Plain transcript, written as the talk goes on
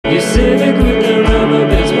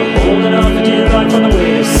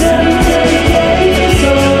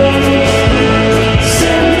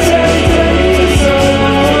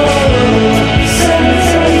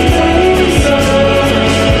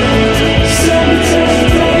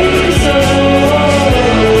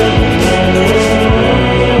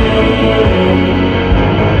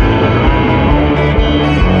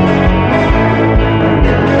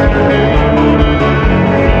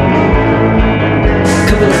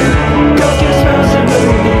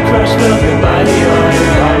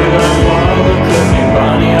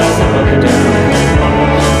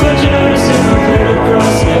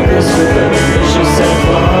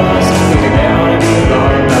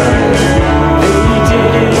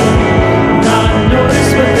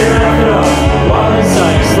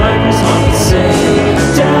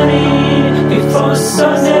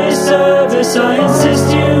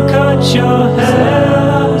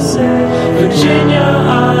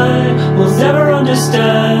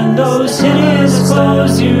most hideous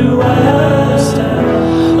clothes you wear.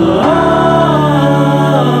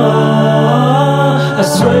 I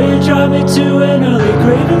swear you drive me to an early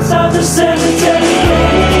grave inside the cemetery.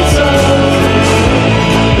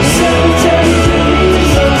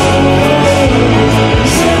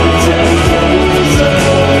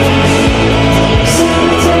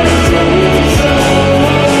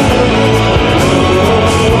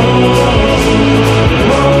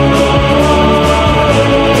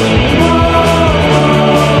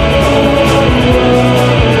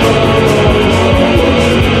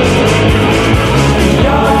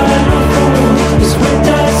 Is with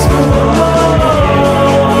that school.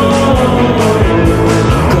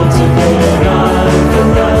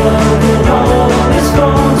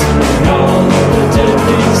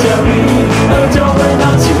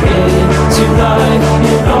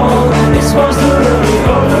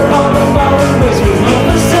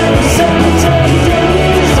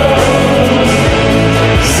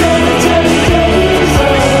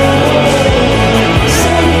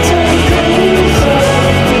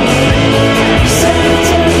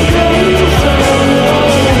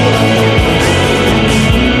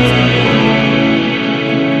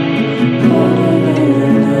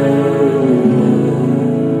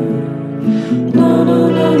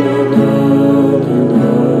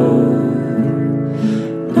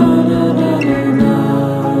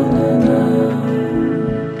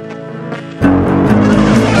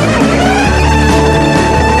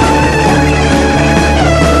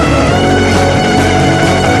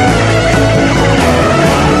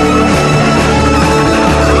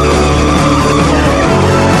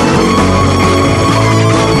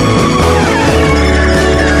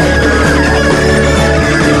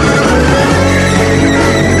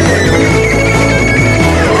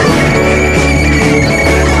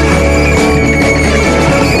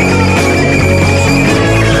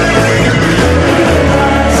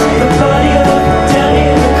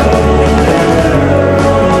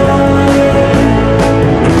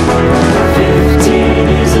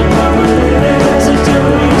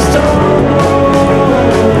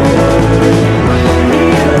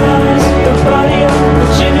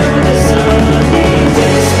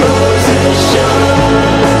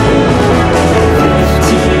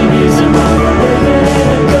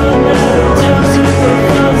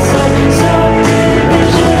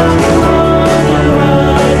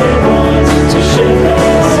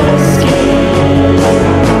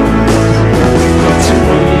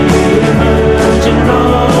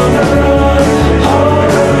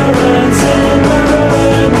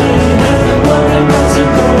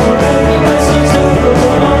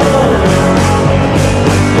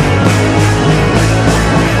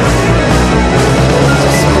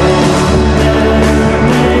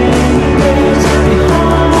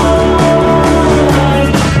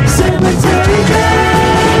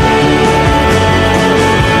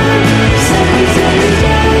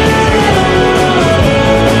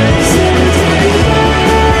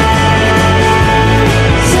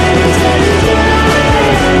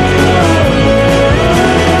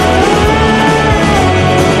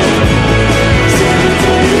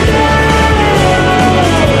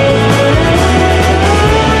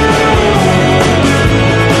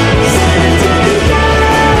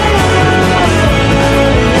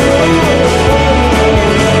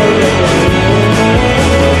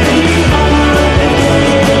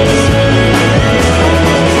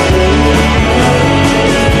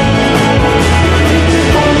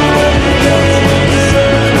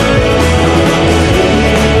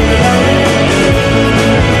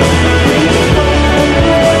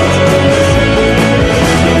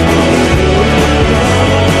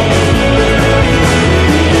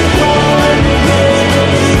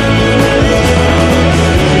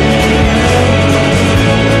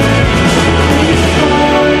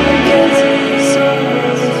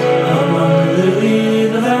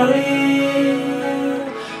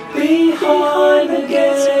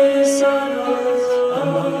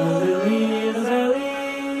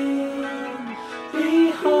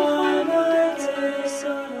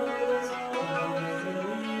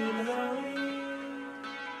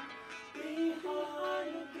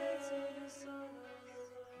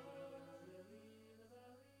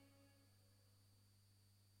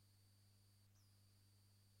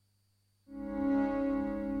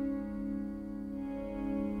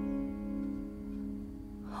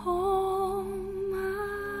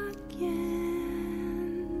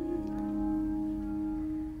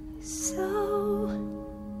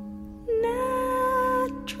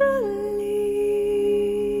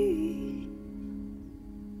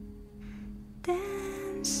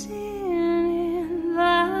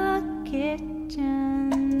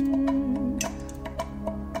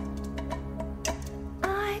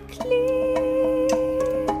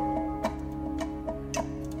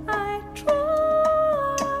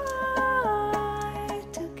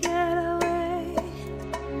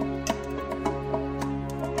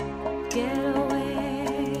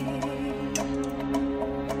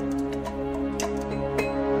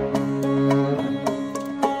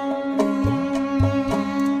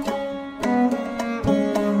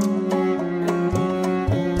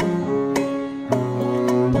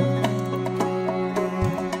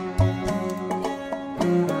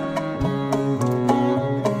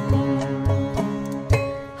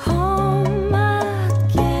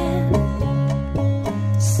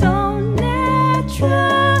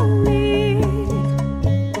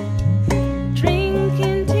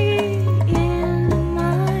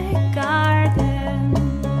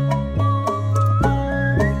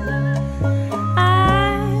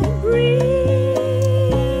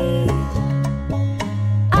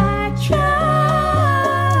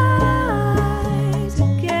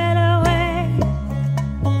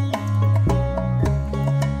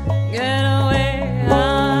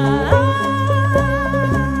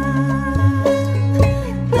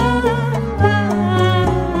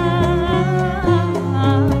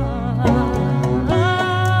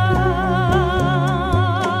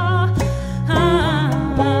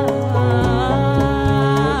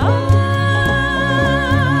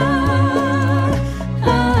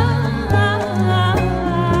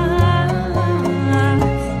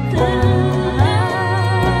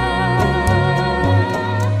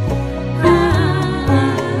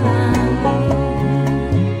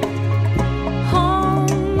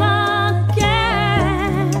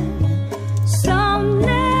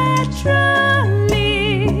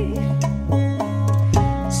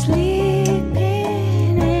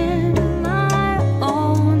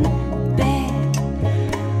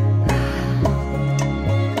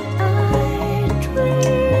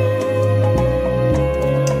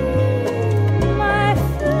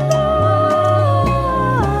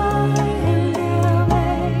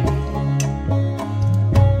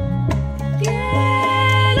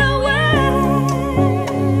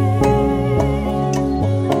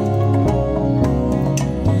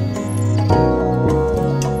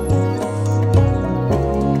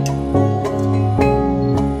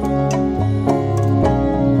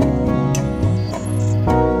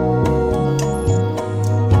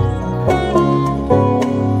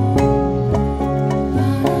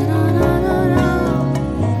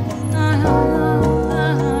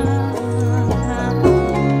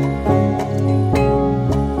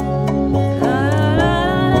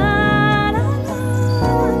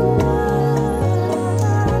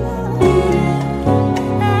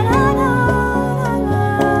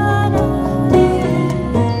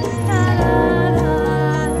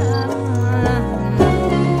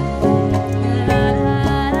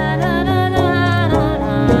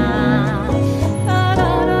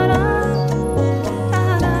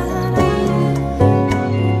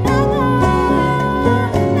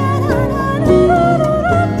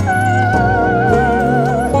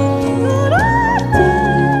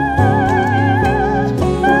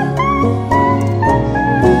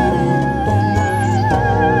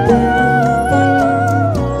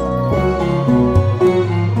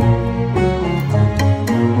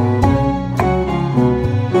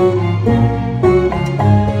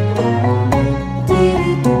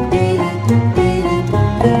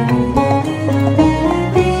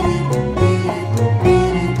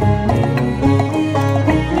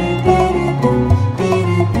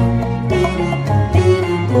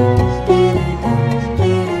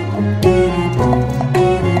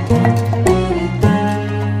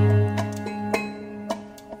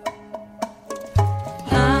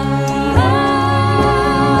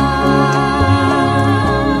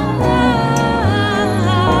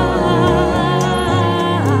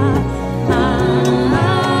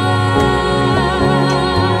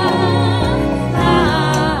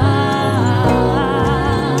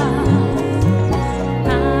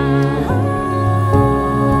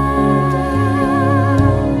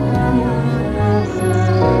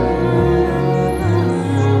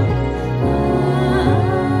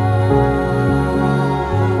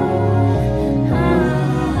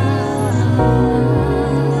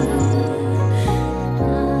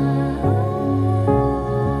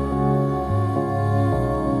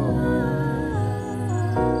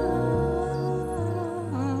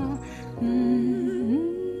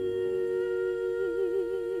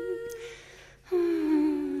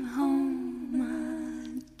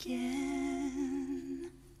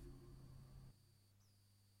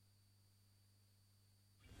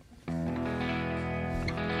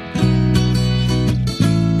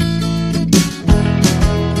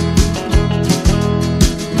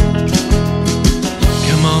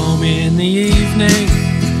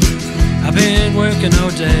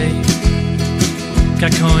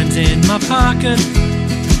 Got coins in my pocket,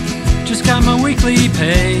 just got my weekly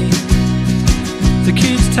pay. The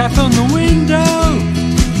kids tap on the window,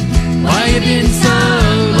 why you been so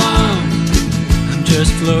long? I'm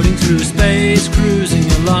just floating through space,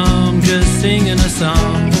 cruising along, just singing a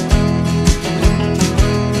song.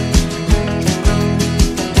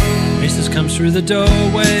 Mrs. comes through the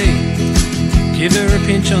doorway, give her a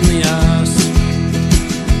pinch on the ass,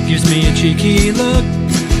 gives me a cheeky look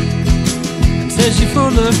and says you're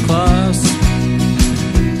full of class.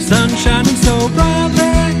 Sun shining so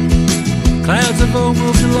brightly, clouds have all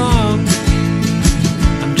moved along.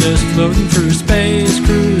 I'm just floating through space,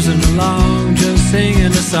 cruising along, just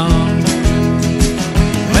singing a song.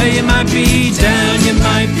 Well, you might be down, you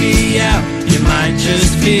might be out, you might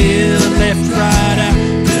just feel left right out,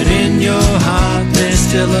 but in your heart there's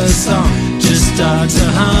still a song. Just start to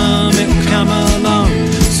hum, it will come along.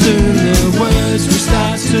 Soon the words will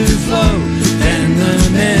start to flow, then the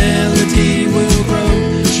melody will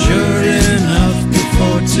grow. Sure enough,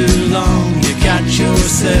 before too long, you got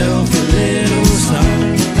yourself a little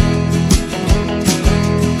song.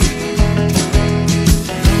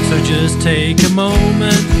 So just take a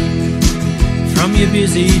moment from your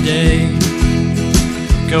busy day,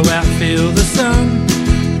 go out, feel the sun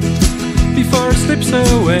before it slips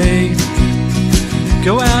away.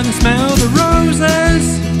 Go out and smell the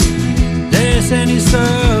roses, their scent is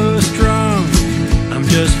so strong. I'm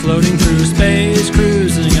just floating through space,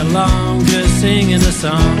 cruising along, just singing a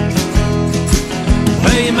song.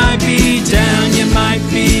 Well, you might be down, you might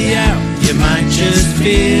be out, you might just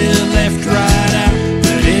feel left right out,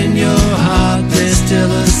 but in your heart there's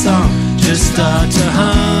still a song. Just start to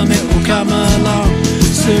hum, it will come along.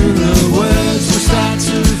 Soon the words will start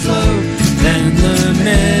to flow, then the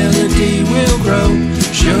melody will grow.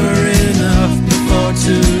 Sure enough, before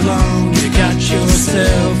too long, you got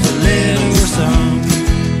yourself a little song.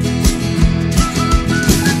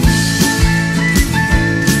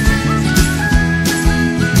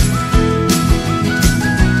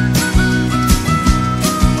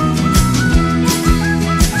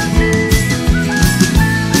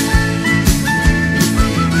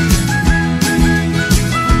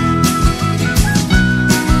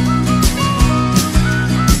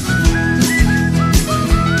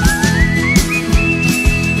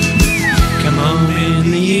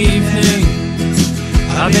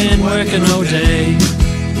 I've been working all day,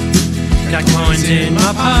 got coins in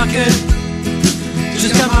my pocket,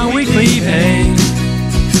 just got my weekly pay.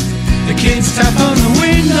 The kids tap on the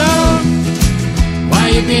window, why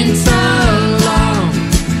you been so long?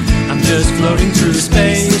 I'm just floating through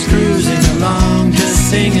space, cruising along, just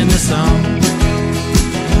singing a song.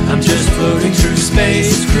 I'm just floating through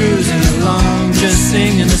space, cruising along, just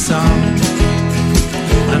singing a song.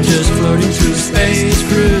 I'm just floating through space,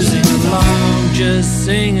 cruising along, just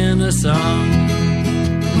singing a song.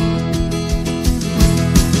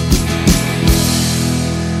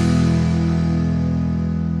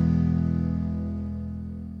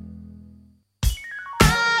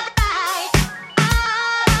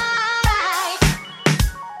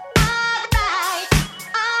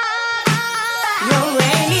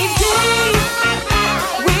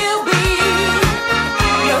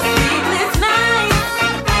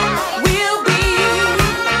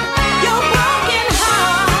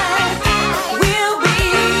 We'll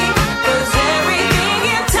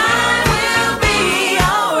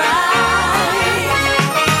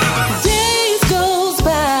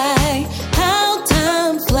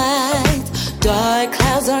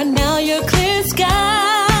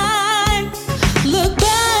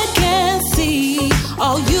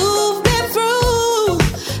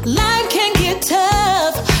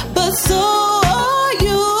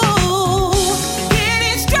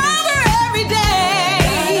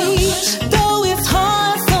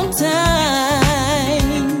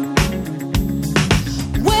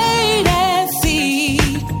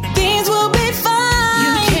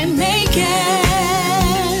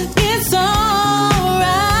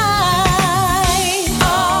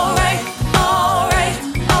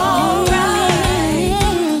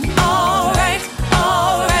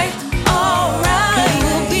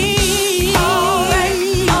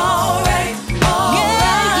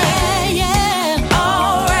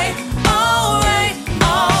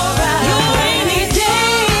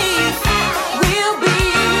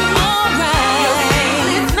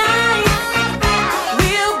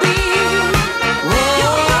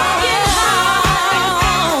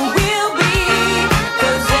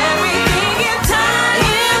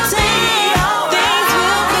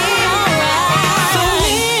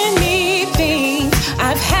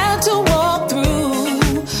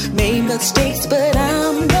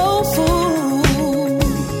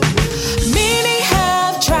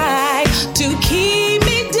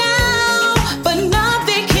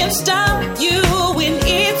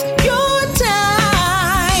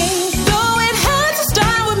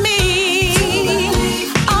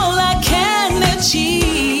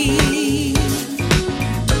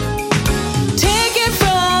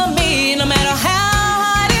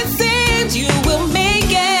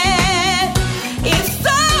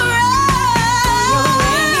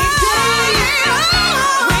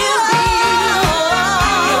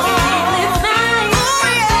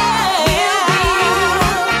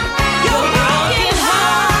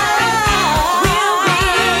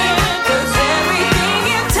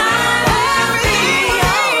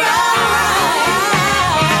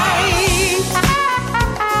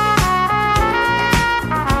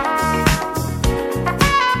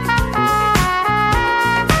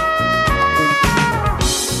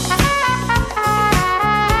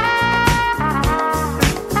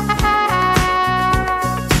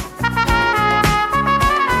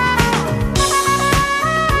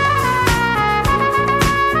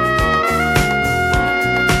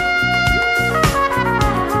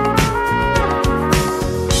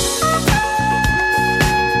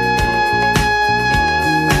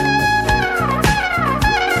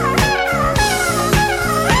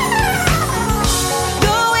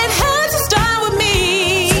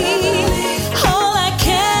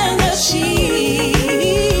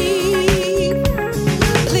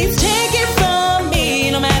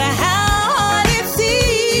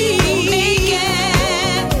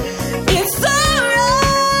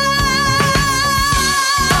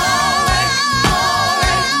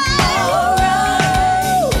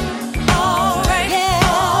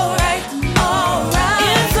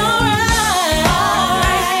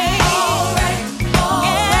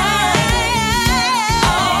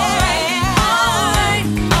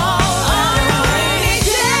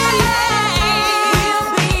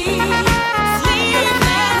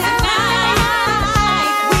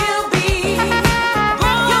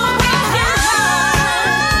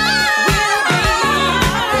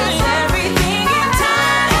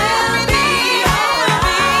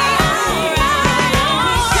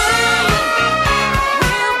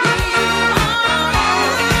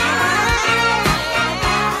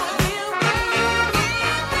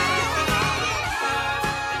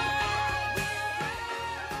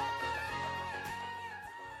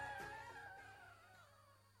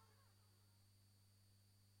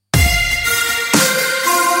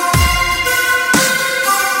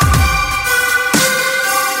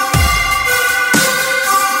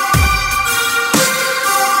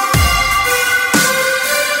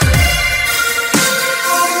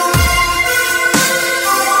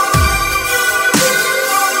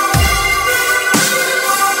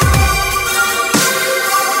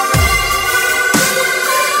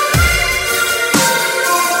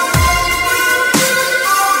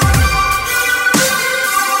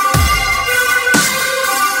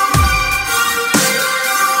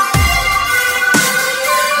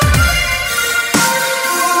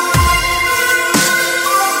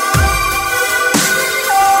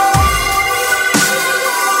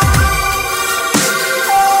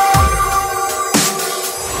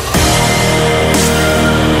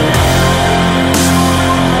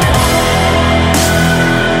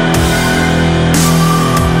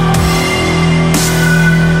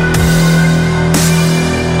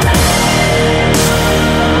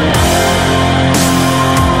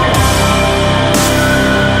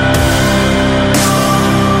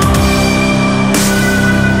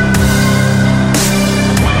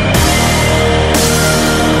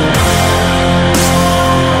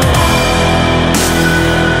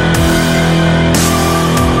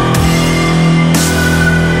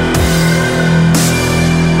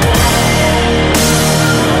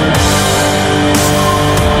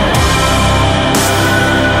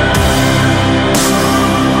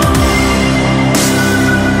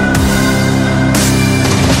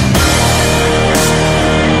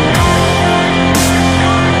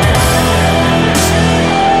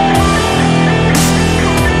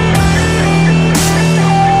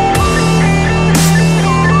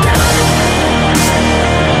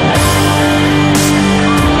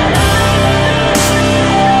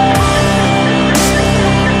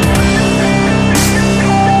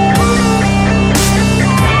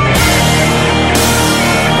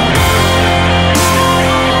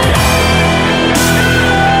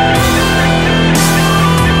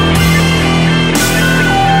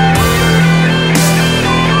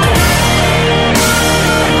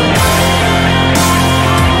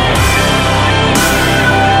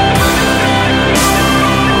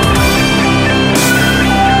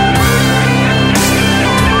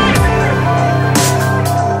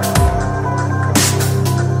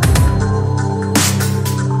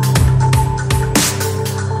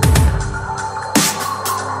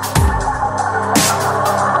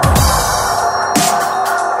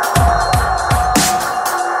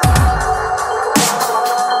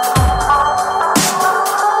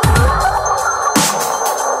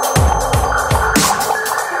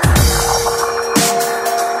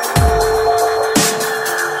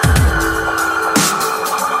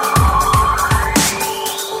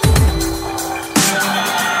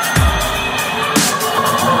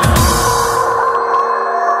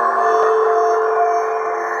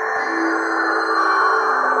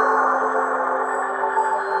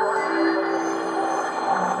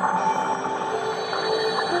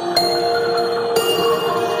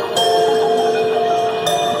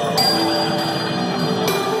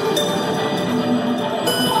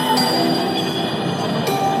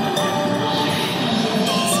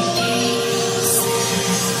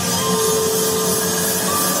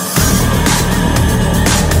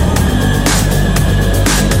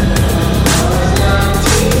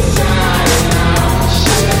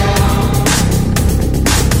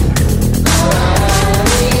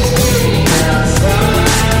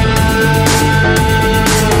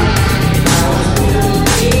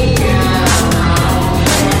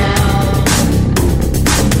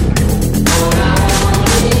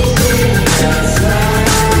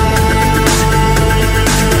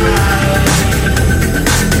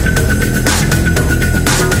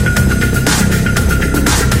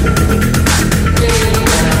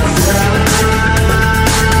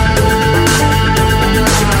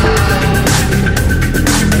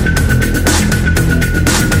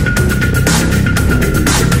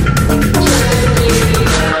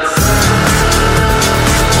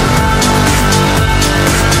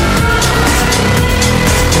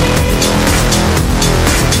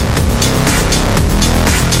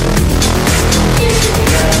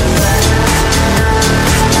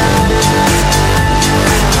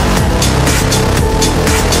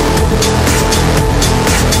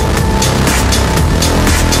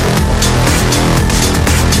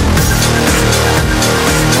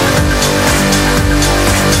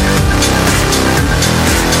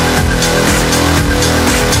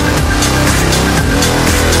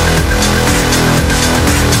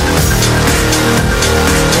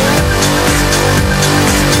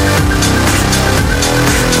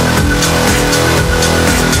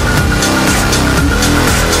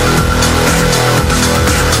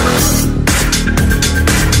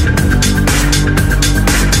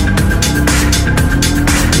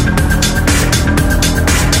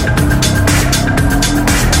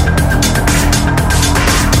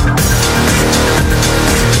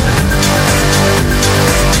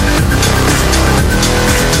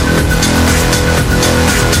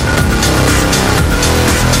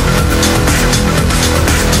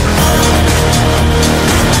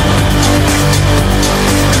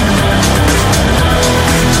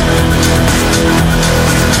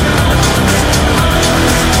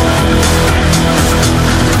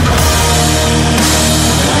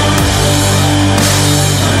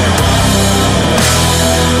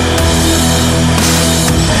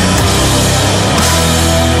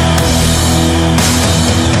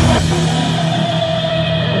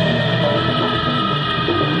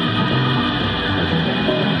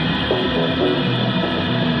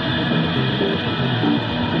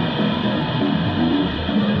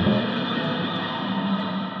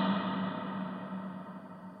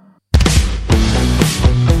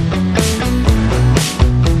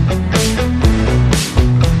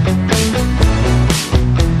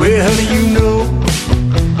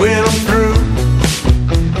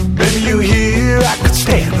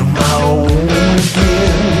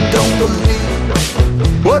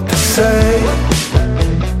say?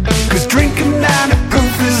 'Cause drinking 90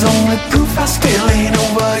 proof is only proof I still ain't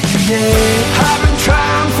over you yet. I've been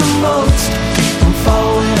trying for months to keep from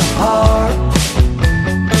falling apart,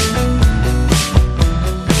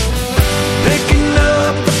 picking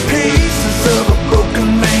up the pieces of a broken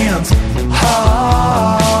man's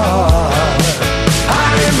heart. I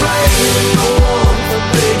ain't blaming no one for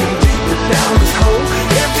digging deeper down this hole.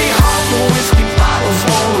 Empty heart for whiskey bottles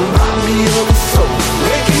wanna rob me of a soul.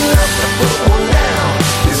 Waking up to put one down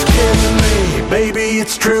is killing me, baby,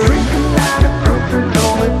 it's true.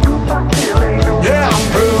 Yeah, I'm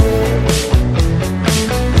through.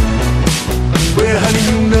 Well, honey,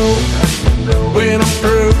 you know when I'm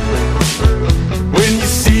through. When you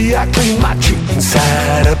see I clean my chicken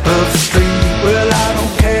side up of the street, well, I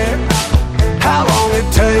don't care how long it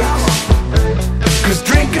takes, 'cause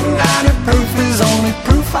drinking 90 proof is only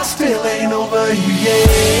proof I still ain't over you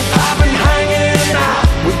yet. I've been hanging out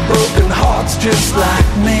with broken hearts just like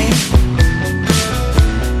me.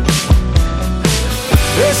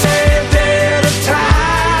 They say a day at a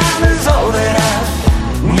time is all that I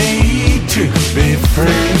need to be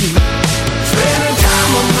free. Spending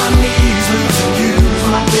time on my knees, losing you's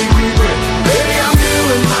my big regret. Baby, I'm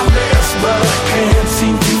doing my best, but I can't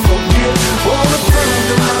seem to forget. Wanna prove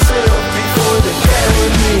to myself before they carry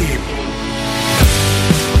me.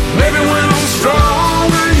 Maybe when I'm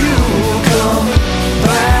stronger, you'll come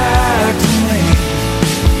back to me.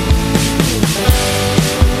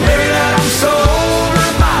 Maybe that I'm sober,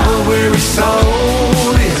 my weary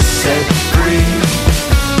soul is set free.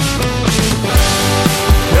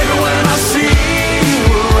 Maybe when I see you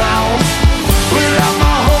around, without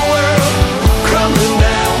my whole world crumbling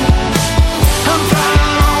down, I'm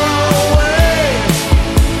flying all away,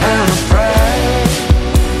 and I pray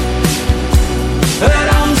that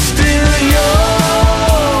I'm still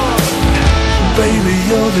yours. Baby,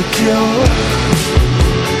 you're the cure.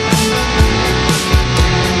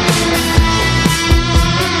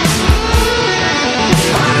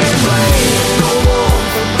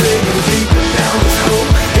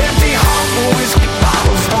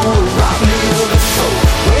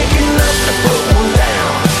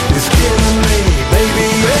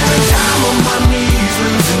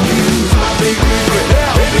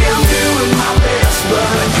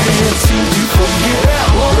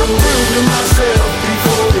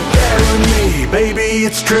 Baby,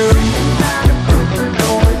 it's true.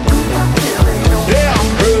 Yeah, I'm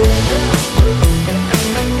through.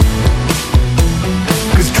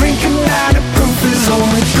 'Cause drinking 90 proof is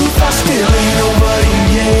only proof I still ain't over you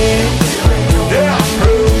yet. Yeah, I'm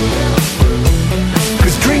through.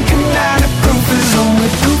 'Cause drinking 90 proof is only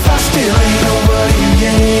proof I still ain't over you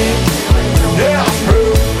yet. Yeah, I'm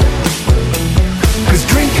through. 'Cause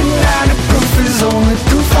drinking 90 proof is only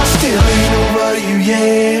proof I still ain't over you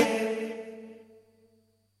yet.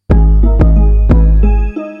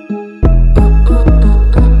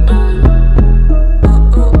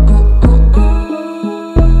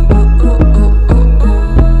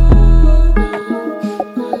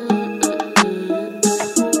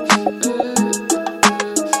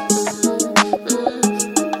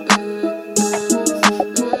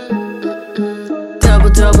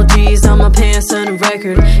 Double G's on my pants on a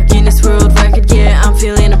record. Guinness World Record, yeah, I'm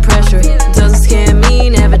feeling the pressure. Doesn't scare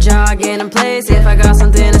me, never jogging in place. If I got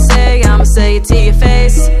something to say, I'ma say it to your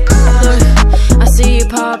face. Look, I see you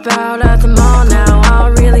pop out at the mall now. I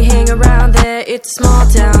don't really hang around there, it's a small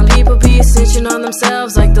town. People be snitching on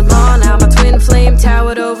themselves like the law now. My twin flame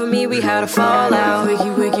towered over me, we had a fallout.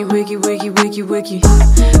 Wiki, wiki, wiki, wiki, wiki, wiki.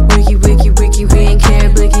 Wiki, wiki, wiki, we ain't care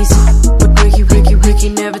blickies. Wiki, wiki, wiki,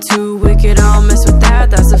 never too wicked. I'll mess with that,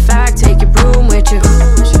 that's a fact. Take your broom with you.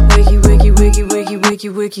 Wiki, wiki, wiki, wiki, wiki,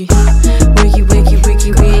 wiki. Wiki, wiki,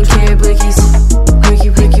 wiki, we ain't care blickies. Wiki,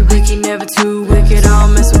 wiki, wiki, never too wicked. I'll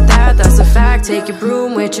mess with that, that's a fact. Take your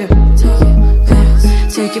broom with you.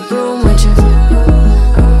 Take your broom with you.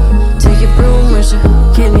 Take your broom with you.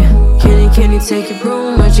 Can you take your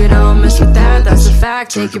broom with you? Don't mess with that, that's a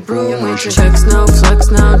fact. Take your broom with you. Checks now, flex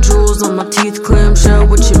now, jewels on my teeth, clam shell.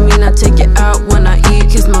 What you mean? I take it out when I eat.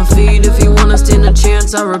 Kiss my feet if you wanna stand a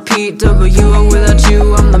chance. I repeat, W.O. without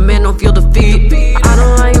you, I'm the man, don't feel defeat. I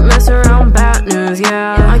don't like mess around, bad news,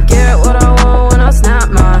 yeah. I get what I want when I snap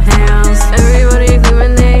my hands. Everybody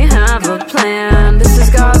claiming they have a plan. This is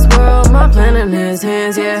God's world, my plan in His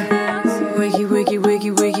hands, yeah. Wiki, wiki,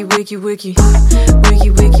 wiki, wiki, wiki, wiki. Wiki,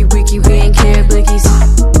 wiki, wiki, we ain't care blickies.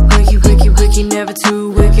 Wiki, wiki, wiki, never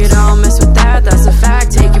too wicked. I'll mess with that, that's a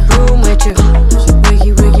fact. Take your broom with you.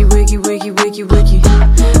 Wiki, wiki, wiki, wiki, wiki, wiki.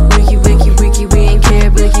 Wiki, wiki, wiki, we ain't care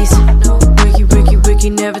blickies. Wiki, wiki, wiki,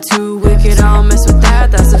 never too wicked. I'll mess with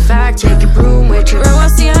that, that's a fact. Take your broom with you. Girl, I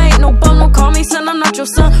see I ain't no not your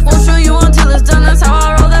son. Won't show you until it's done, that's how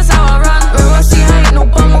I roll, that's how I run. Remember, see, I ain't no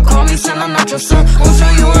bum, won't call me son, I'm not your son. Won't show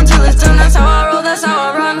you until it's done, that's how I roll, that's how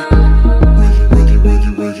I run.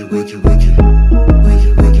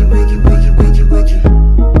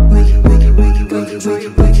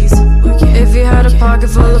 If you had a pocket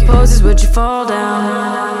full of posies, would you fall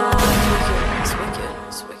down? It's wicked,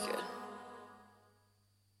 it's wicked.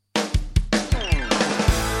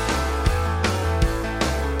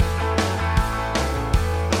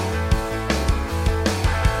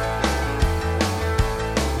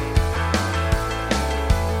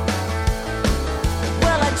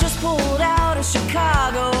 Well, I just pulled out of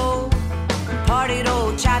Chicago, partied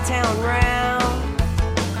old Chi-Town round,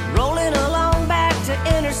 rolling along back to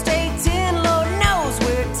Interstate 10, Lord knows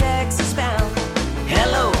where Texas bound.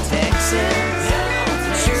 Hello, Texas,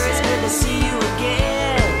 sure it's good to see you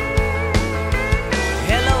again.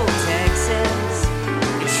 Hello, Texas,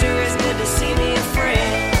 it sure is good to see me a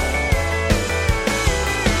friend.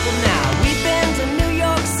 Well, now, we've been to New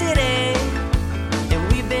York City, and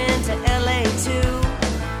we've been to LA too.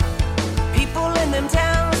 People in them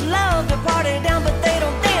towns love to party down, but they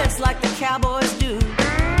don't dance like the cowboys do.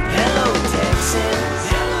 Hello, Texas,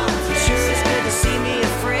 sure it's good to see me a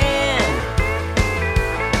friend.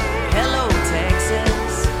 Hello,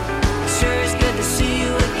 Texas, sure it's good to see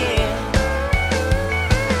you again.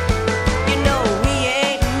 You know, we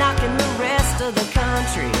ain't knocking the rest of the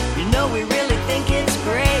country. You know, we really think it's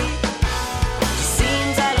great. Just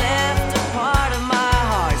seems I left a part of my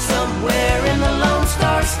heart somewhere in the Lone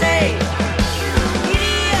Star State.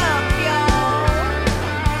 Giddy up, y'all.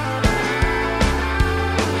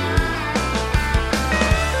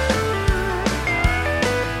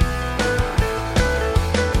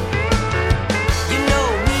 You know,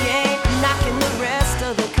 we ain't knocking the rest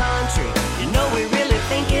of the country. You know, we really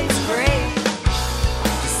think it's great.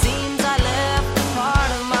 Just seems I left a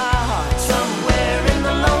part of my heart somewhere in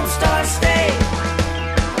the Lone Star State.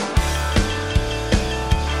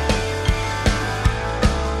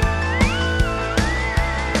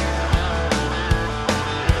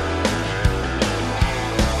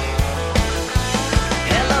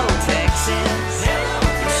 Hello, Texas,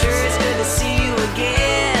 sure it's good to see you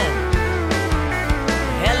again.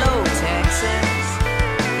 Hello, Texas,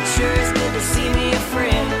 it sure is good to see me a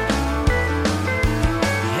friend.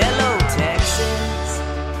 Hello, Texas,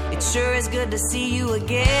 it sure is good to see you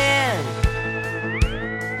again.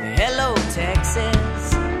 Hello,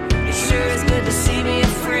 Texas, it sure is good to see me a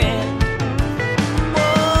friend.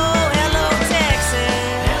 Whoa, hello,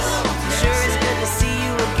 Texas, it sure is good to see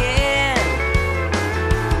you again.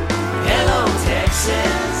 Hello,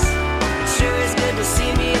 Texas, it sure is good to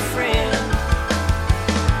see me a friend.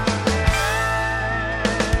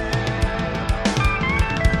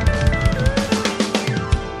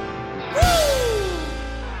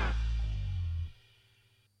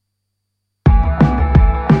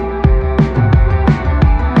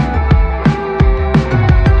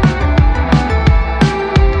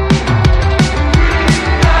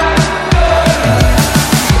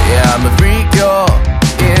 Yeah, I'm a freak, you're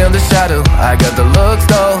in the shadow. I got the looks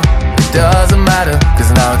though, it doesn't matter,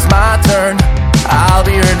 cause now it's my turn. I'll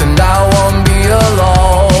be heard and I won't be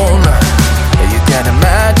alone. Yeah, you can't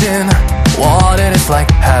imagine what it is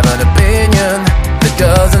like, have an opinion that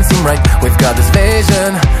doesn't seem right. We've got this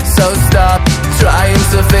vision, so stop trying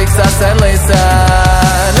to fix us and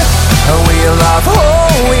listen. We love who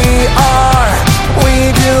we are,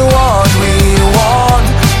 we do what we want.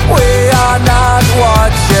 We are not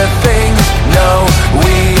what you think, no,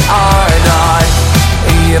 we are not.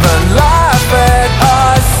 Even laugh at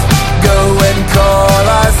us, go and call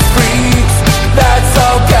us freaks, that's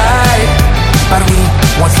okay. But we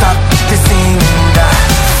won't stop to sing the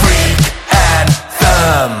freak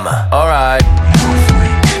anthem. Alright.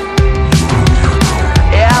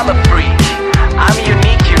 Yeah, I'm a freak, I'm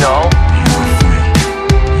unique, you know.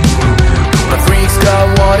 The freaks got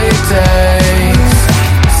what it takes.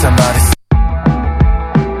 Somebody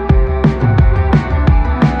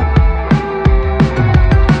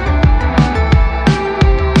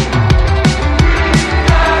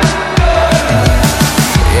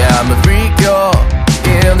yeah, I'm a freak, you're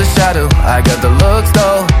in the shadow. I got the looks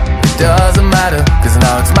though, it doesn't matter, cause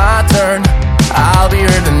now it's my turn. I'll be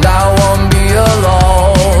heard and I won't be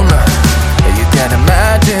alone. Yeah, you can't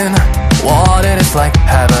imagine what it is like,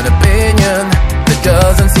 have an opinion that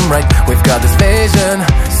doesn't seem right. We've got this vision,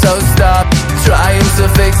 so stop trying to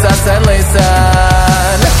fix us and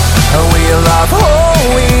listen. We love who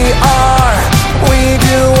we are, we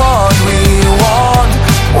do what we want.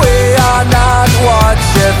 We are not what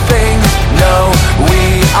you think, no,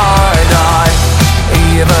 we are not.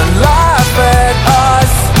 Even laugh at us,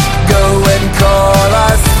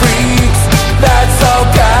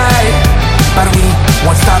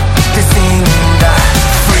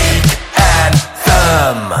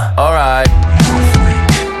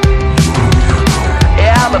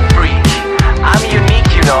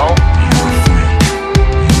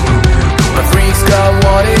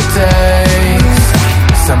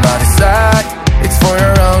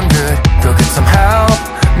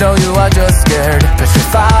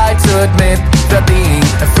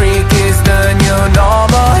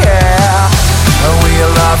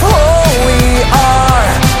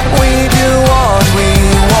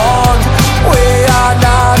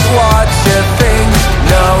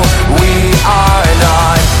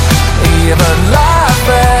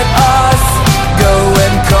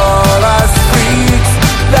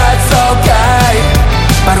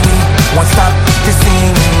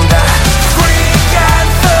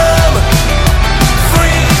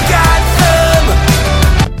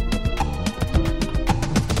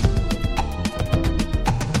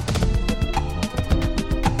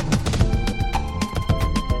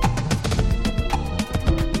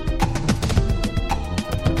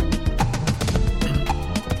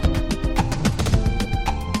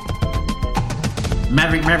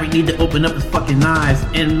 Maverick need to open up his fucking eyes.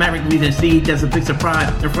 And Maverick need to see there's a big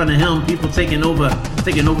surprise in front of him. People taking over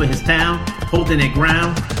his town, holding their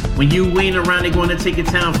ground. When you ain't around, they're gonna take your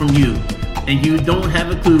town from you. And you don't have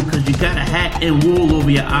a clue because you got a hat and wool over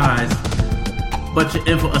your eyes. But you're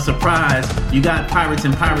in for a surprise. You got pirates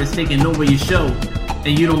taking over your show.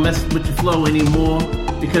 And you don't mess with your flow anymore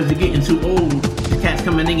because you're getting too old. The cats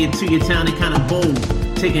coming into your town, they kinda bold.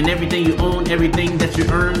 Taking everything you own, everything that you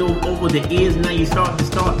earned over the years. Now you start to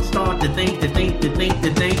think.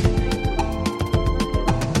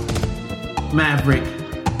 Maverick,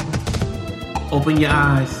 open your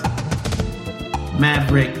eyes.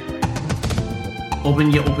 Maverick,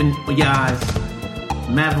 open your eyes.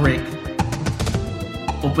 Maverick,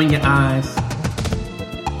 open your eyes.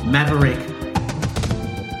 Maverick,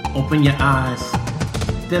 open your eyes.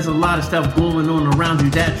 There's a lot of stuff going on around you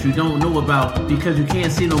that you don't know about because you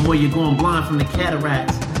can't see no more. You're going blind from the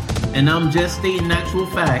cataracts. And I'm just stating actual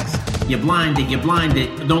facts. You're blinded,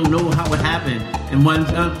 don't know how it happened. And once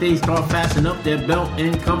they start fastening up their belt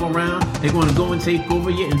and come around, they're going to go and take over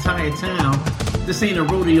your entire town. This ain't a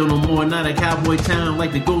rodeo no more, not a cowboy town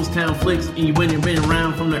like the Ghost Town flicks. And you went and ran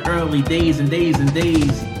around from the early days and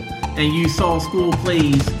days. And you saw school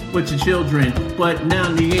plays with your children, but now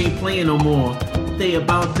you ain't playing no more. They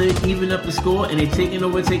about to even up the score and they taking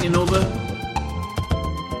over.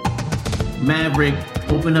 Maverick,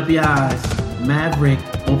 open up your eyes. Maverick,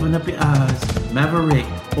 open up your eyes. Maverick,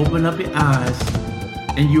 open up your eyes.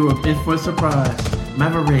 And you are in for a surprise.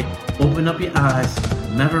 Maverick, open up your eyes.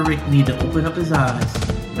 Maverick need to open up his eyes.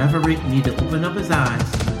 Maverick need to open up his eyes.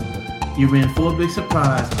 You're in for a big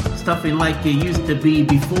surprise. Stuff ain't like it used to be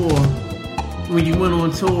before. When you went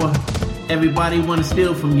on tour, everybody wanna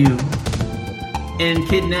steal from you and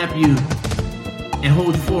kidnap you and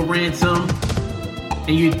hold you for ransom.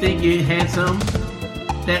 And you think you're handsome.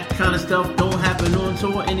 That kind of stuff don't happen on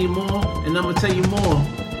tour anymore. And I'm gonna tell you more.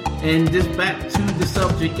 And just back to the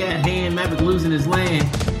subject at hand. Maverick losing his land.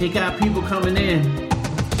 He got people coming in.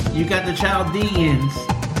 You got the Chaldeans.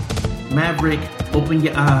 Maverick, open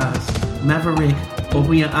your eyes. Maverick,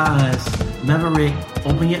 open your eyes. Maverick,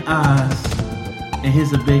 open your eyes. And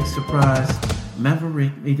here's a big surprise.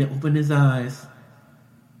 Maverick need to open his eyes.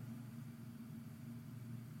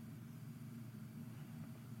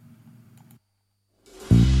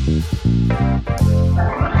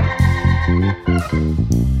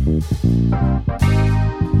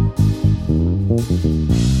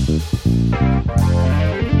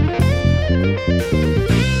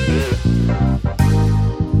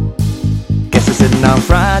 Guess we're sitting on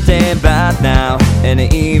Friday about now, and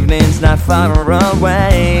the evening's not far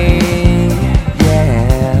away.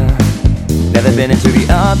 Yeah, never been into the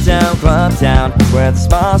uptown club town where the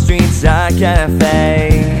small street side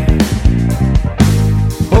cafe.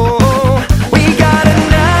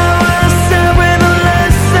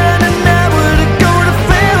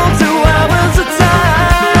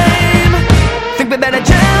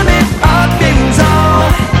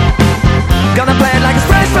 Gonna play it like it's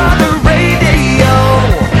fresh from the radio.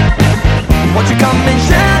 Won't you come and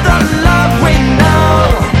share the love we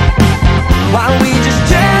know? Why don't we just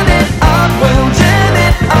jam it up? We'll jam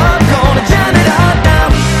it up. Gonna jam it up now.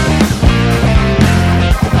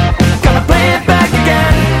 Gonna play it back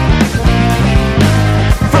again.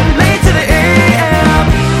 From late to the AM.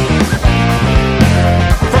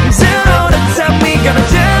 From 0 to 10 we gonna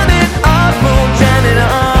jam it up. We'll jam it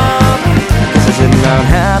up. Cause we're sitting around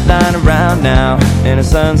half nine around now, and the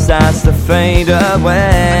sun starts to fade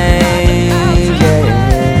away. Yeah.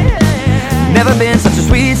 Never been such a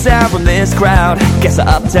sweet sound from this crowd. Guess the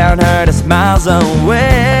uptown heard us miles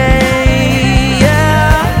away.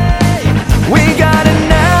 Yeah. We got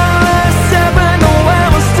an hour, 7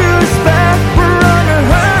 hours to spare. We're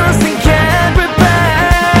unrehearsed and can't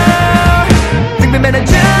prepare. Think we better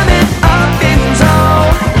jam it up in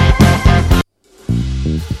tone.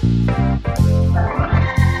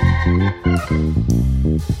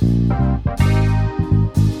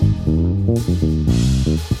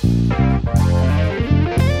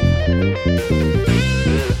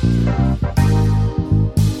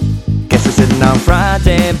 Guess we're sitting on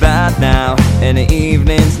Friday about now, and the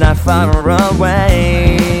evening's not far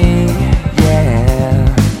away. Yeah,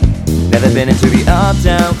 never been into the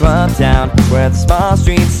uptown club town where the small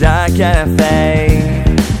street side cafe.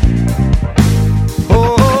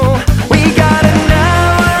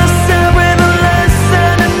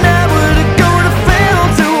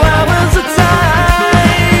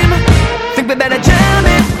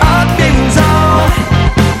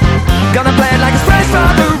 Gonna play it like it's fresh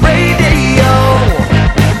from the radio.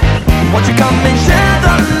 Won't you come and share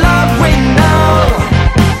the love we know?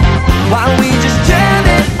 Why don't we just jam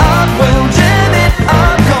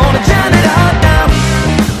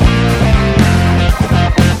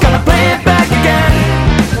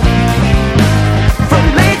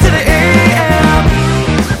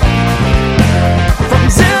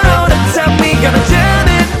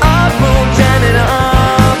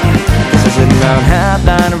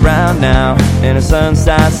and the sun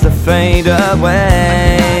starts to fade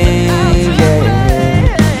away.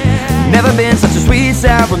 Yeah. Never been such a sweet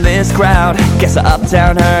sound from this crowd. Guess the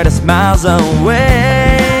uptown heard us miles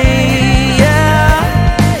away. Yeah.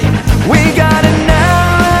 We got an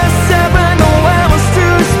hour, 7 hours to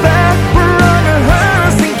spare. We're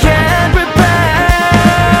unrehearsed and can't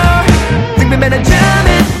prepare. Think we better jam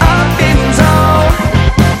it up in tone.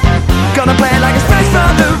 Gonna play like it's fresh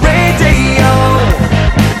from the radio.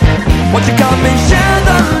 Won't you come and share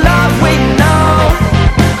the love we know?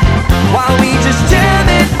 While we just jam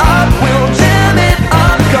it up, we'll jam it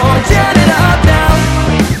up. Go jam it up now.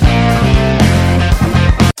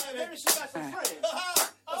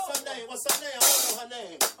 What's her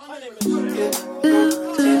name? I don't know her name.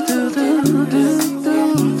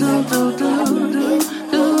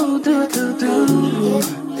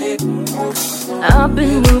 I've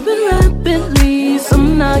been moving rapidly,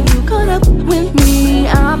 somehow you caught up with me.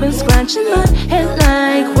 I've been scratching my head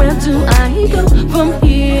like, where do I go from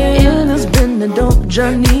here? It has been a dope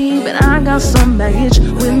journey, but I got some baggage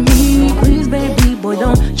with me. Please, baby boy,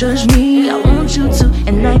 don't judge me. I want you to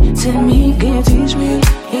enlighten me. Can you teach me?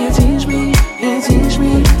 Can you teach me? Can you teach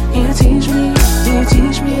me? Can you teach me? Can you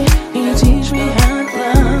teach me? Can you teach me how to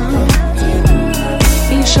love?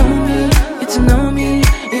 Can you show me? Get to know me,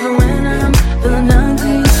 even when I'm feeling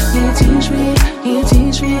ugly. Can you teach me? Can you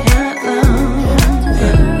teach me how to love?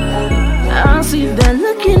 I see that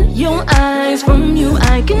look in your eyes. From you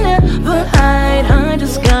I can never hide. I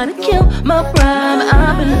just gotta kill my pride.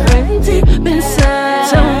 I've been very deep inside.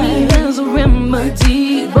 Tell me there's a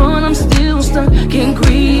remedy, but I'm still stuck in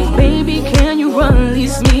grief. Baby, can you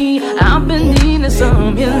release me? I've been needing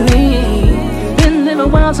some healing. Been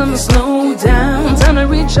living wild, time to slow down. Time to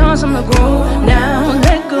recharge, time to grow now.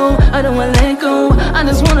 Let go, I don't wanna let go. I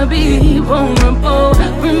just wanna be vulnerable.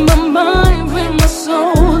 Bring my mind, bring my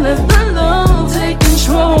soul. Let the love take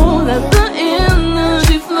control. Let the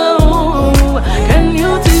energy flow. Can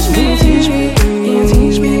you teach me? Can you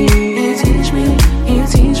teach me? Can you teach me? Can you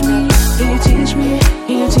teach me? Can you teach me?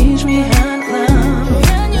 Can you teach me how to love?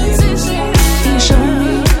 Can you teach me? Can you show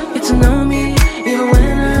me? Get to know me, even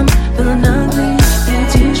when I'm feeling ugly. Can you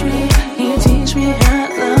teach me? Can you teach me how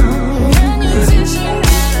to love? Can you teach me?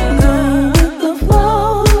 Go with the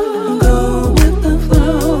flow. Go with the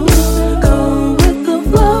flow. Go with the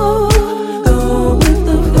flow. Go with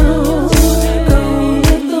the flow. Go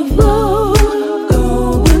with the flow. Go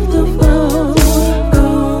with the flow. Go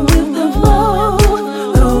with the flow.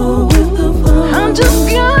 Go with the flow. I'm just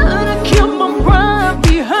gonna keep my pride,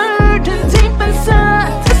 be hurt and deep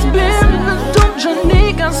inside. It's been a dope journey,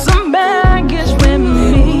 got some baggage with me.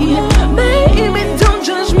 Baby, don't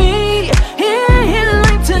judge me,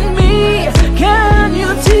 enlighten me. Can you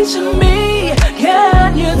teach me?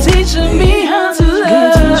 Can you teach me how to love?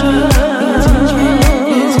 Can you teach me?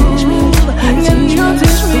 Can you teach me? Can you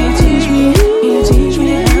teach me? Can you teach me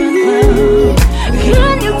how to love?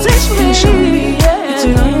 Can you teach me? Get to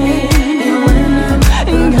know me, and when I'm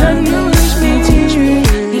and can you teach me?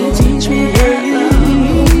 Teach me? Can you teach me how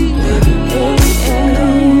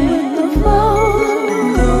to love?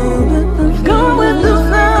 Go with the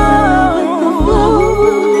flow. Go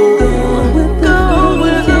with the flow. Go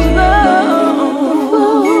with the flow.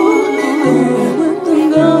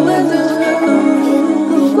 Go with the flow.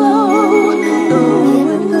 Go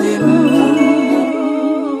with the flow.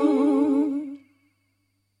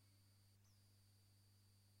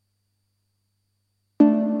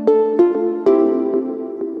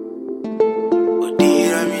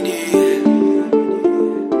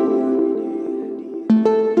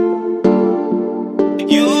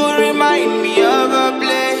 You remind me of a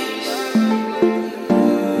place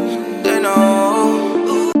I know.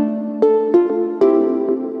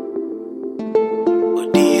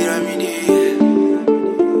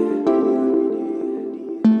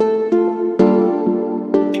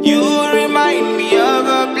 You remind me of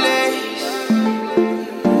a place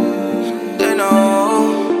I know.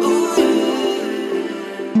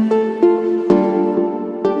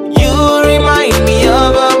 You remind me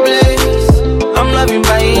of a place I'm loving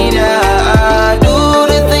by now. Do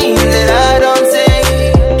the things that I don't say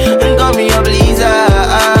and call me a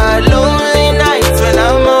blizzard. Lonely nights when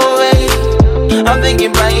I'm away, I'm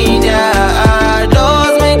thinking by now.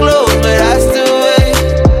 Doors may close, but I still wait.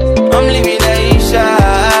 I'm living Aisha.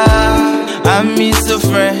 I miss a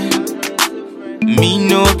friend, me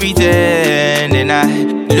no pretend, and I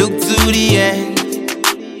look to the end.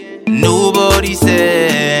 Nobody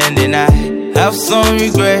said, and I have some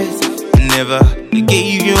regrets. Never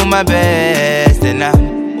gave you my best, and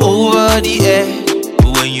I'm over the edge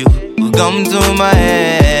when you come to my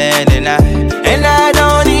head, and I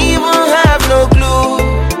don't even have no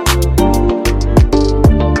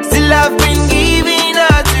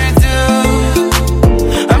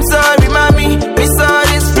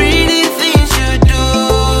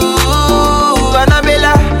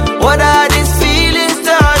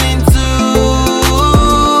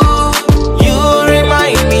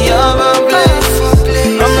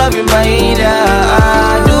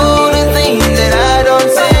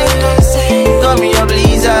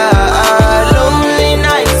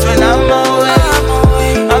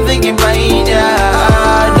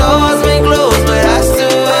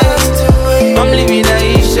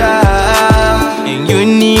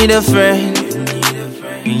need a friend.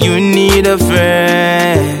 You need a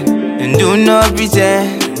friend. And do not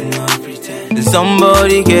pretend that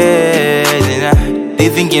somebody cares. And they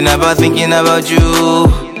thinking about you.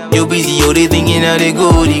 You busy, oh, they thinking how they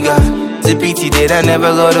go, digga. It's a pity that I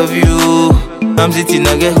never got of you. I'm sitting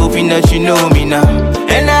again hoping that you know me now.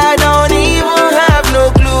 And I don't even have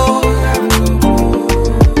no clue.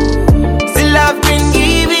 Still I've been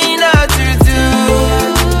giving out to do.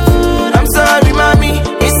 I'm sorry, mommy,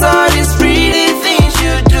 it's all these pretty things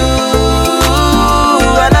you do.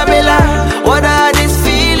 And I be like, what are these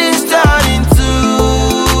feelings turning to?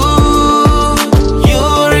 You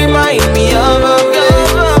remind me of a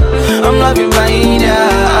girl. I'm loving my inner.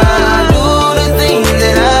 Do the things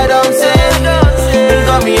that I don't say.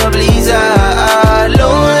 Call me a blizzard.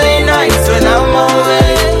 Lonely nights when I'm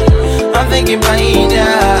away. I'm thinking my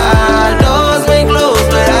inner. Doors may close,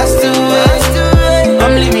 but I still wait.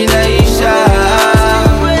 I'm living a Isha.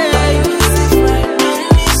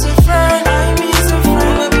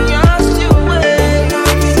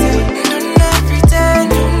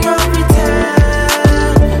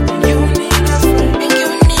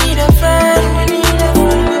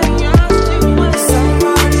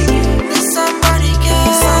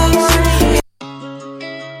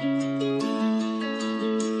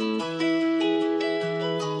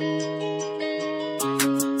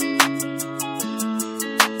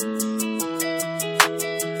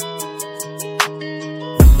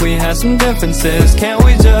 We had some differences, can't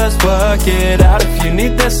we just work it out? If you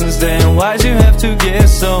need distance, then why'd you have to get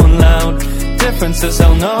so loud? Differences,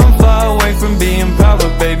 hell no, I'm far away from being proud.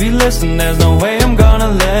 But baby, listen, there's no way I'm gonna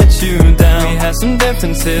let you down. We had some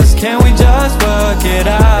differences, can't we just work it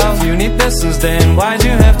out? If you need distance, then why'd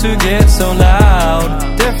you have to get so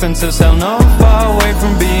loud? Differences, hell no, I'm far away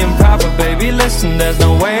from being proud. But baby, listen, there's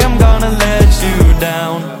no way I'm gonna let you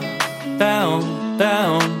down. Down,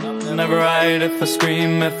 down. Never right if I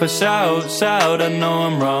scream, if I shout, I know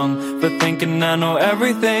I'm wrong for thinking I know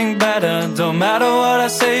everything better. Don't matter what I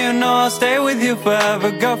say, you know I'll stay with you forever.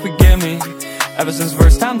 Girl, forgive me. Ever since the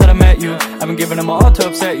first time that I met you, I've been giving them all to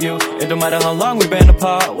upset you. It don't matter how long we've been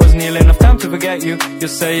apart, wasn't nearly enough time to forget you. You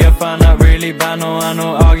say you're fine, not really bad, no, I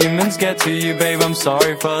know arguments get to you, babe. I'm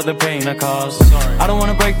sorry for the pain I caused. I don't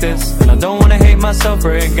wanna break this, and I don't wanna hate myself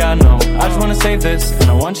for it, God no. I just wanna save this, and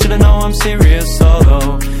I want you to know I'm serious.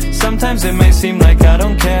 Although sometimes it may seem like I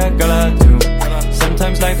don't care, girl, I do.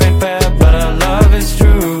 Sometimes life ain't fair, but our love is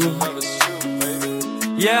true.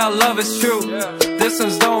 Yeah, our love is true.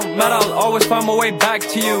 Distance don't matter, I'll always find my way back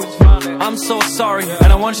to you. I'm so sorry,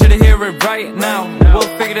 and I want you to hear it right now.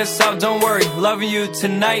 We'll figure this out, don't worry, loving you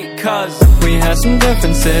tonight. Cause we had some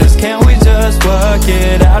differences, can't we just work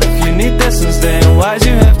it out? If you need distance, then why'd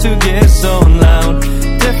you have to get so loud?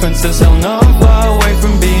 Differences, hell no, I'm far away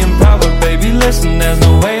from being proud. But baby, listen, there's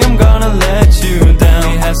no way I'm gonna let you down.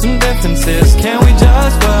 We had some differences, can't we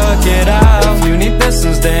just work it out? If you need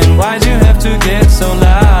distance, then why'd you have to get so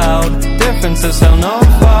loud? Differences, hell no,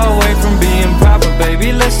 I'm far away from being proud. But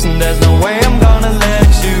baby, listen, there's no way I'm gonna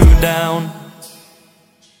let you down.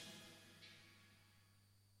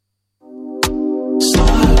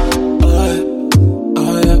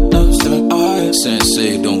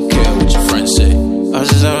 Sensei, don't care what your friends say.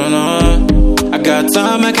 I got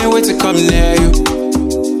time, I can't wait to come near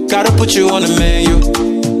you. Gotta put you on the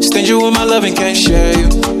menu. Stingy with my love and can't share you.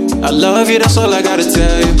 I love you, that's all I gotta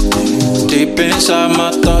tell you. Deep inside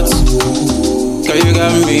my thoughts, girl, you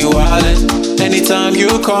got me wildin'. Anytime you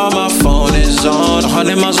call, my phone is on.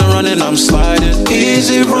 100 miles are running, I'm sliding. Is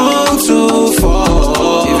it wrong to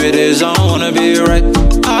fall? If it is, I wanna be right.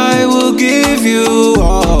 I will give you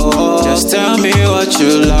all. Just tell me what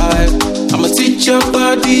you like. I'ma teach your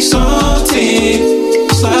body something.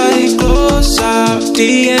 Slide closer,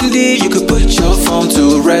 D&D, you could put your phone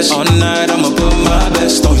to rest. All night I'ma put my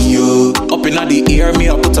best on you. Up in the ear, me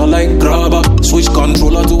I put her like grabber. Switch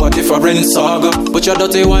controller to a different saga. Put your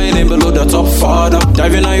dirty wine in below the top father.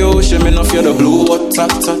 Dive in the ocean, me no fear the blue water.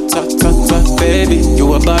 Baby,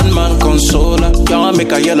 you a bad man consoler. Can't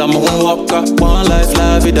make a yellow moonwalker. One life,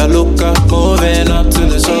 live with a looker. Moving up to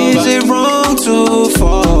the sober. Is it wrong to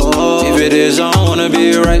fall? If it is, I wanna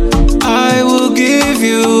be right. I will give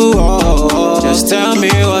you all. Just tell me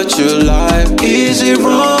what you like. Is it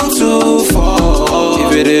wrong to fall?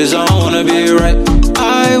 If it is, I wanna be right.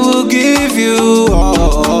 I will give you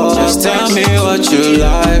all. Just tell me what you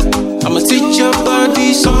like. I'ma teach your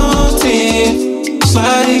body something.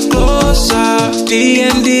 Slide closer,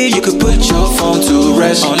 D&D, you could put your phone to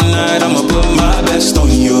rest. All night I'ma put my best on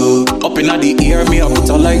you. Up in the ear, me I with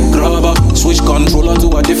her like grabber. Switch controller to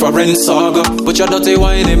a different saga. Put your dirty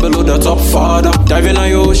wine in below the top father. Diving on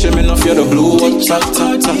your ocean, me no fear the blue water.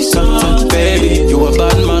 Baby, you a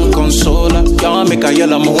bad man consoler. Can't make a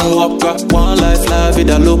yellow moonwalker. One life, life with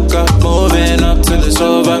a looker. Moving up till it's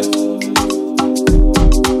over.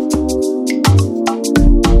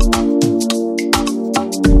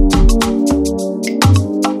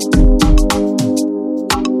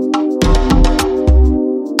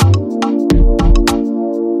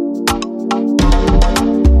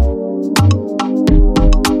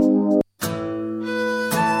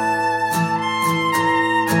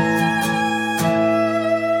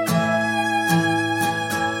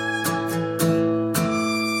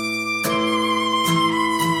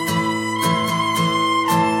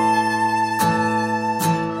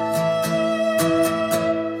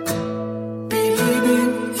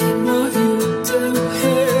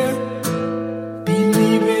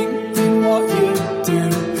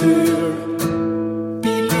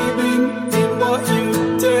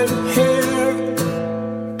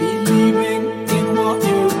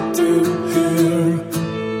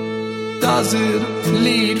 Does it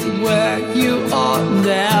lead where you are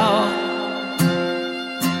now?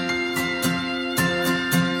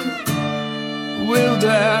 Will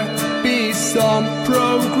there be some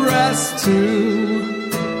progress too?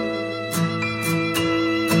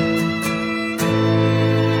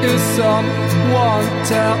 Is someone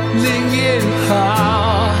telling you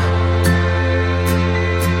how?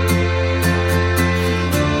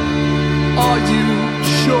 Are you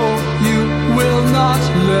sure you will not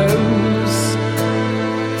lose?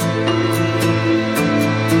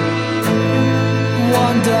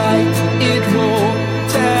 One day it will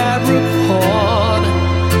tear apart.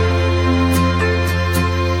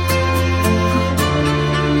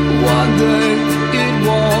 One day it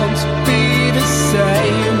won't be the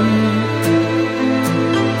same.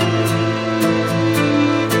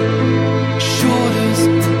 Sure, this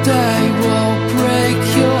day will break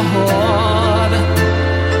your heart.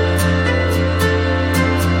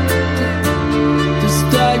 This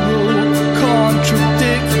day will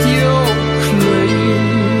contradict your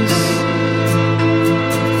claims.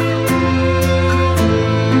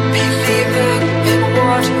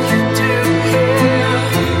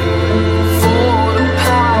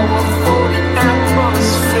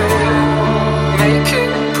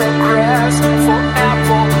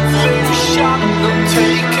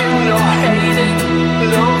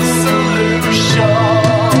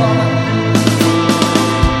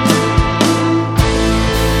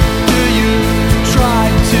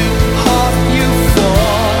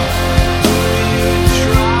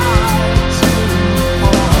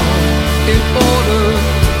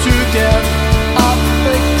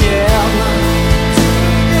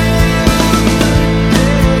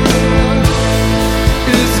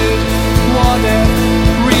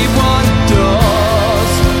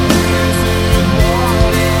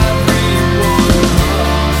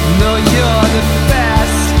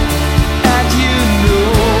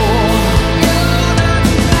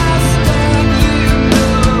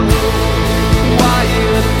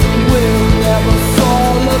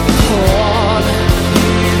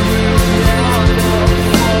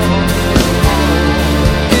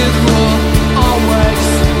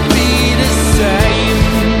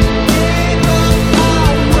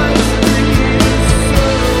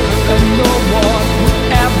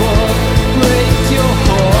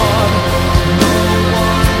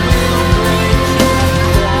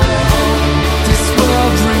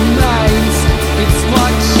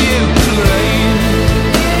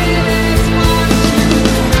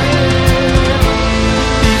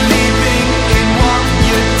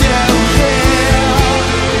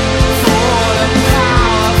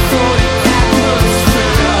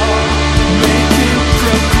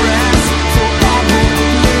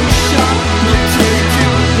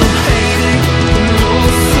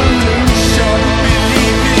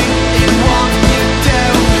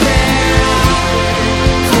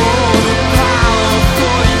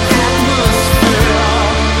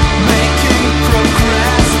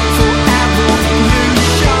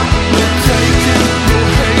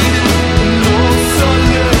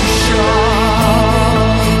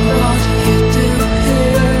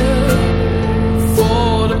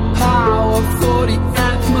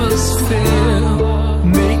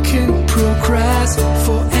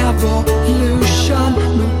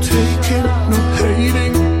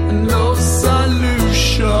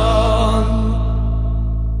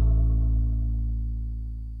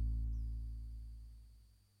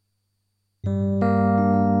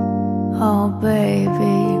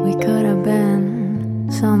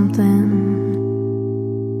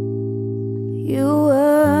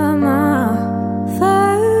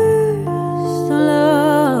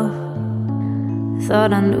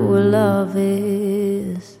 thought I knew what love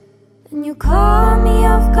is. And you caught me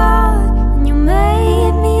off guard, and you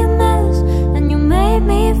made me a mess, and you made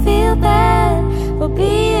me feel bad for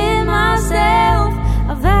being myself.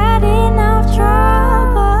 I've had enough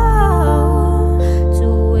trouble to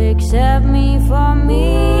accept me for me.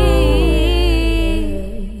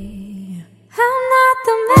 I'm not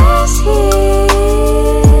the mess here.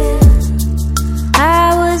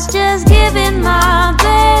 I was just giving my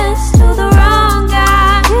best to the wrong guy.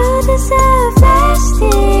 You deserve less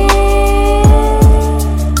here,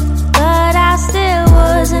 but I still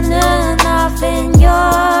wasn't enough in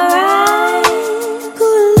your eyes.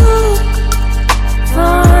 Good luck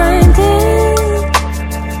finding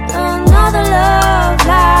another love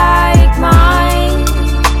like mine.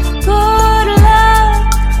 Good luck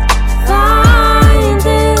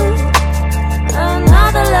finding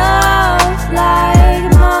another love like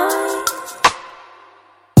mine.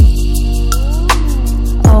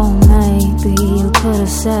 Oh, maybe you could have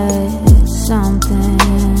said something.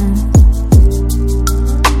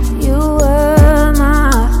 You were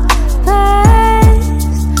my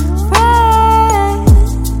best friend.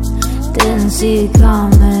 Didn't see it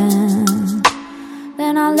coming.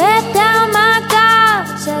 Then I let down my guard,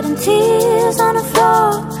 shedding tears on the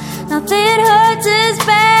floor. Nothing hurts as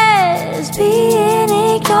bad as being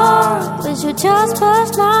ignored. Wish you just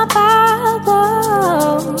bust my Bible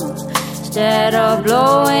instead of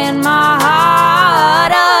blowing my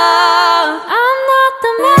heart up. I'm not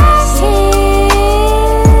the mess here.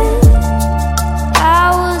 I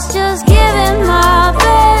was just giving my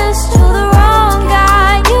best to the wrong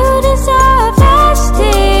guy. You deserve that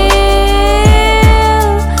still,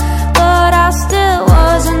 but I still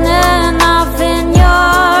wasn't enough in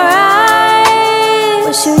your eyes.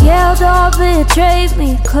 Wish you yelled or betrayed me,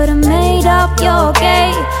 could've made up your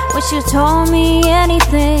game. Wish you told me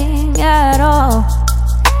anything at all.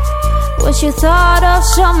 Wish you thought of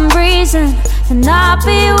some reason to not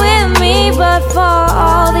be with me, but for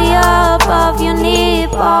all the above you need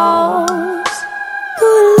both.